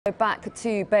Back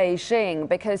to Beijing,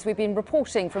 because we've been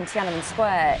reporting from Tiananmen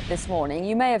Square this morning.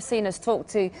 You may have seen us talk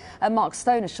to Mark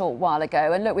Stone a short while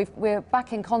ago, and look, we're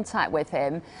back in contact with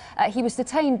him. He was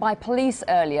detained by police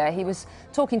earlier. He was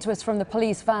talking to us from the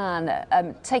police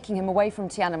van, taking him away from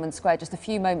Tiananmen Square just a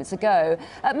few moments ago.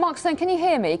 Mark Stone, can you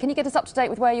hear me? Can you get us up to date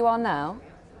with where you are now?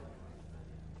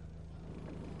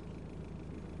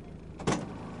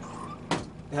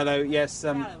 Hello, yes,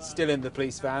 still in the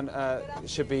police van.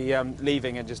 Should be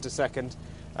leaving in just a second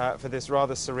for this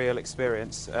rather surreal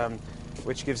experience,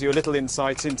 which gives you a little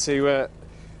insight into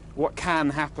what can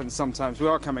happen sometimes. We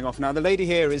are coming off now. The lady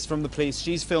here is from the police.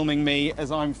 She's filming me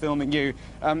as I'm filming you.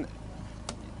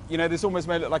 You know, this almost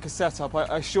may look like a setup.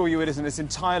 I assure you it isn't. It's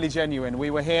entirely genuine. We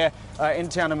were here in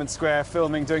Tiananmen Square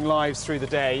filming, doing lives through the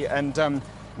day, and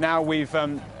now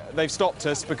they've stopped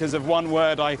us because of one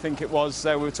word, I think it was.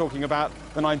 We were talking about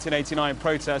the 1989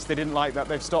 protest. They didn't like that.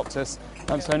 They've stopped us.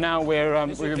 And so now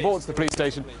we've been brought to the police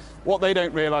station. What they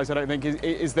don't realise, I don't think,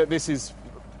 is that this is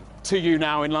to you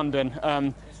now in London.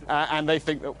 And they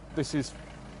think that this is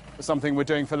something we're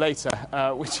doing for later,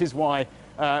 which is why,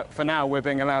 for now, we're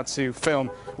being allowed to film,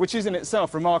 which is in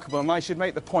itself remarkable. And I should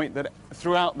make the point that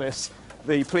throughout this,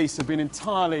 the police have been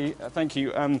entirely, thank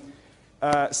you,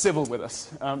 civil with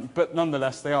us, but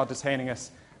nonetheless they are detaining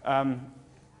us,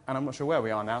 and I'm not sure where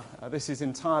we are now. This is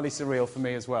entirely surreal for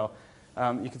me as well.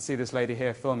 You can see this lady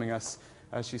here filming us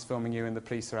as she's filming you, and the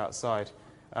police are outside.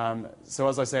 So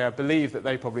as I say, I believe that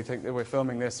they probably think that we're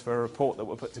filming this for a report that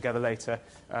we'll put together later,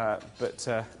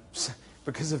 but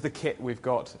because of the kit we've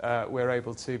got, we're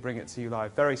able to bring it to you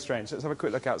live. Very strange. Let's have a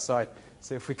quick look outside,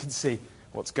 see if we can see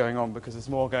what's going on, because there's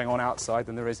more going on outside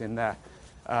than there is in there.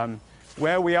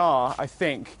 Where we are, I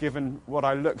think, given what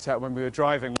I looked at when we were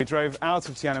driving, we drove out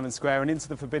of Tiananmen Square and into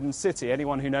the Forbidden City.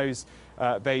 Anyone who knows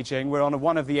Beijing, we're on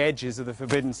one of the edges of the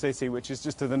Forbidden City, which is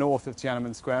just to the north of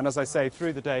Tiananmen Square. And as I say,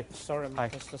 through the day... Sorry,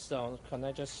 Mr. Stone, can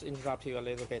I just interrupt you a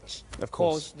little bit? Of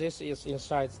course. This is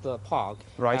inside the park.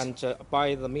 Right. And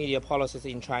by the media policies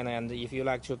in China, and if you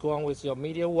like to go on with your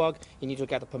media work, you need to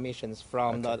get permissions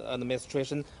from the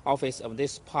administration office of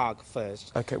this park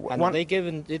first. Okay. And they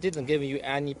didn't give you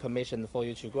any permission for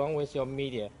you to go on with your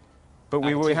media. But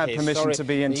we had permission to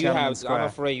be in Tiananmen Square. I'm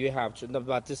afraid you have to,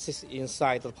 but this is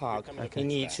inside the park. Okay. You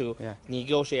need to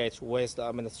negotiate with the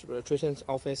administration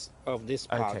office of this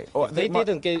park. Okay. They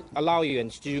didn't allow you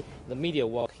to do the media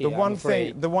work here. The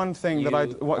one thing that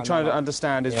I'm trying to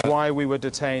understand is why we were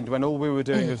detained when all we were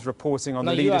doing was reporting on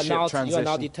the leadership transition. You are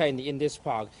not detained in this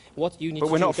park. What you need but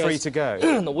we're not free to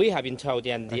go. We have been told,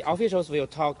 and the officials will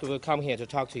come here to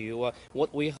talk to you.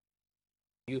 What we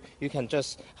You can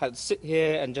just sit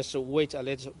here and just wait a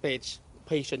little bit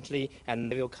patiently,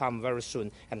 and they will come very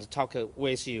soon and talk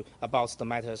with you about the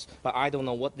matters. But I don't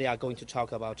know what they are going to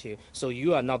talk about you. So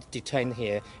you are not detained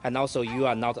here, and also you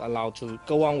are not allowed to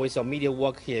go on with your media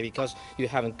work here because you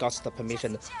haven't got the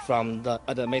permission from the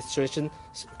administration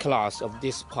class of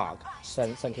this park.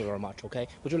 Thank you very much. Okay.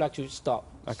 Would you like to stop?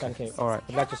 Okay. Thank you. All right.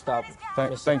 I'd like to stop.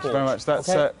 Thank you very much. That's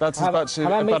okay. That's about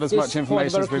as much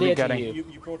information as we've been getting. You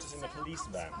brought us in a police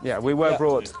van. Yeah, we were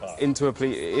brought into a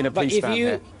police van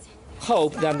here.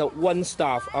 Hope that the one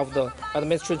staff of the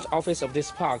administration office of this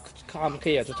park come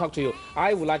here to talk to you.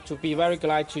 I would like to be very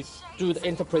glad to do the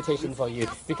interpretation for you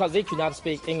because they could not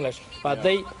speak English, but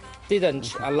they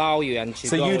didn't allow you and to.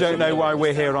 So you don't know why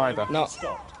we're here either? No,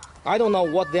 I don't know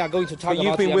what they are going to talk about. But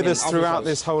you've been with us throughout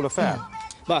this whole affair.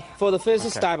 But for the first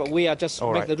step, we are just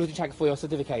make the routine check for your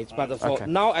certificate. But for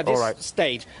now, at this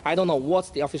stage, I don't know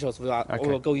what the officials will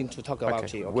going to talk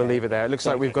about you. Okay. We'll leave it there. It looks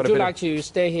like we've got Would you like to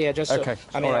stay here just a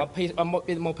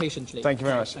bit more patiently? Thank you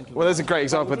very much. Well, there's a great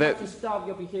example that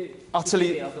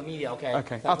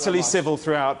utterly civil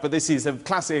throughout, but this is a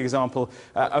classic example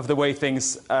of the way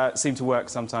things seem to work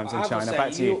sometimes in China.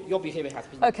 Back to you. Your behaviour has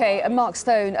been... OK, Mark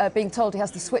Stone being told he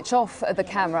has to switch off the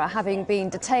camera, having been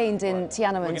detained in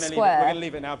Tiananmen Square. We're going to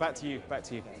leave it now. Back to you. Back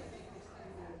to you.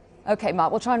 OK,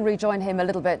 Mark, we'll try and rejoin him a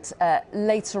little bit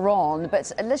later on,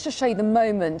 but let's just show you the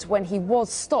moment when he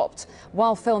was stopped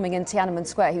while filming in Tiananmen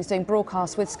Square. He was doing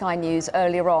broadcasts with Sky News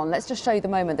earlier on. Let's just show you the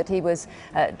moment that he was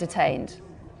detained.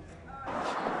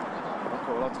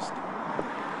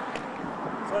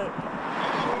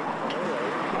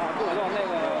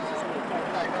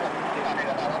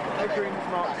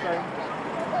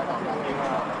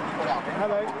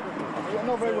 Hello.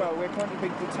 Not very well. We're currently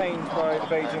being detained by the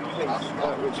Beijing police,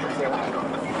 which is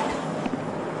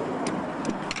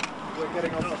we're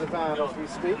getting onto the van as we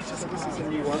speak. So this is a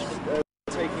new one.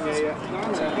 Taking a.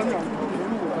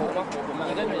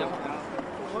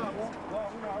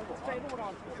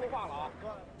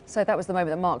 So that was the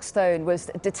moment that Mark Stone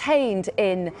was detained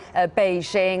in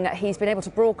Beijing. He's been able to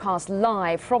broadcast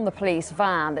live from the police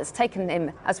van that's taken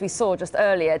him, as we saw just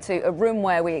earlier, to a room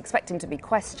where we expect him to be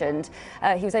questioned.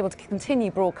 He was able to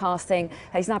continue broadcasting.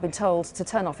 He's now been told to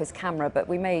turn off his camera, but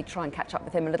we may try and catch up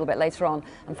with him a little bit later on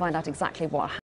and find out exactly what happened.